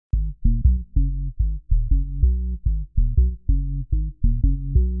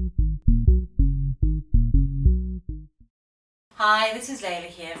Hi, this is Layla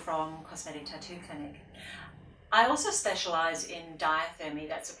here from Cosmetic Tattoo Clinic. I also specialise in diathermy.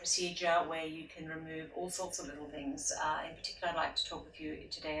 That's a procedure where you can remove all sorts of little things. In particular, I'd like to talk with you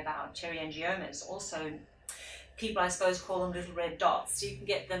today about angiomas. Also, people I suppose call them little red dots. So you can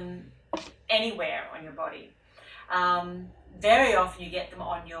get them anywhere on your body. Very often you get them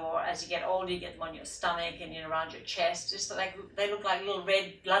on as you get older, you get them on your stomach and around your chest. Just like they look like little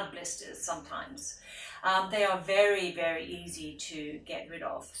red blood blisters sometimes. They are very, very easy to get rid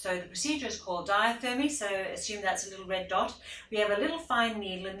of. So the procedure is called diathermy, so assume that's a little red dot. We have a little fine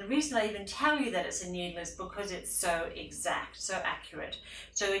needle, and the reason I even tell you that it's a needle is because it's so exact, so accurate.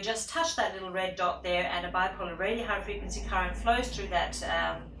 So we just touch that little red dot there, and a bipolar radio high frequency current flows through that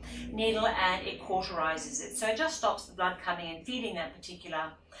needle and it cauterizes it. So it just stops the blood coming and feeding that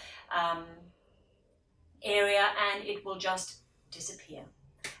particular area, and it will just disappear.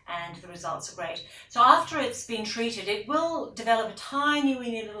 And the results are great. So after it's been treated, it will develop a tiny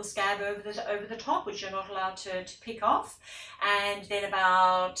weeny little scab over the top, which you're not allowed to pick off. And then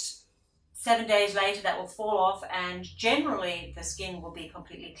about 7 days later, that will fall off, and generally the skin will be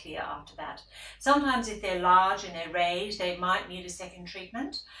completely clear after that. Sometimes if they're large and they're raised, they might need a second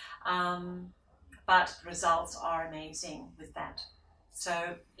treatment, but the results are amazing with that.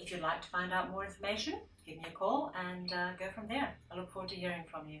 So if you'd like to find out more information, give me a call and go from there. I look forward to hearing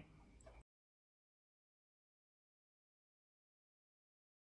from you.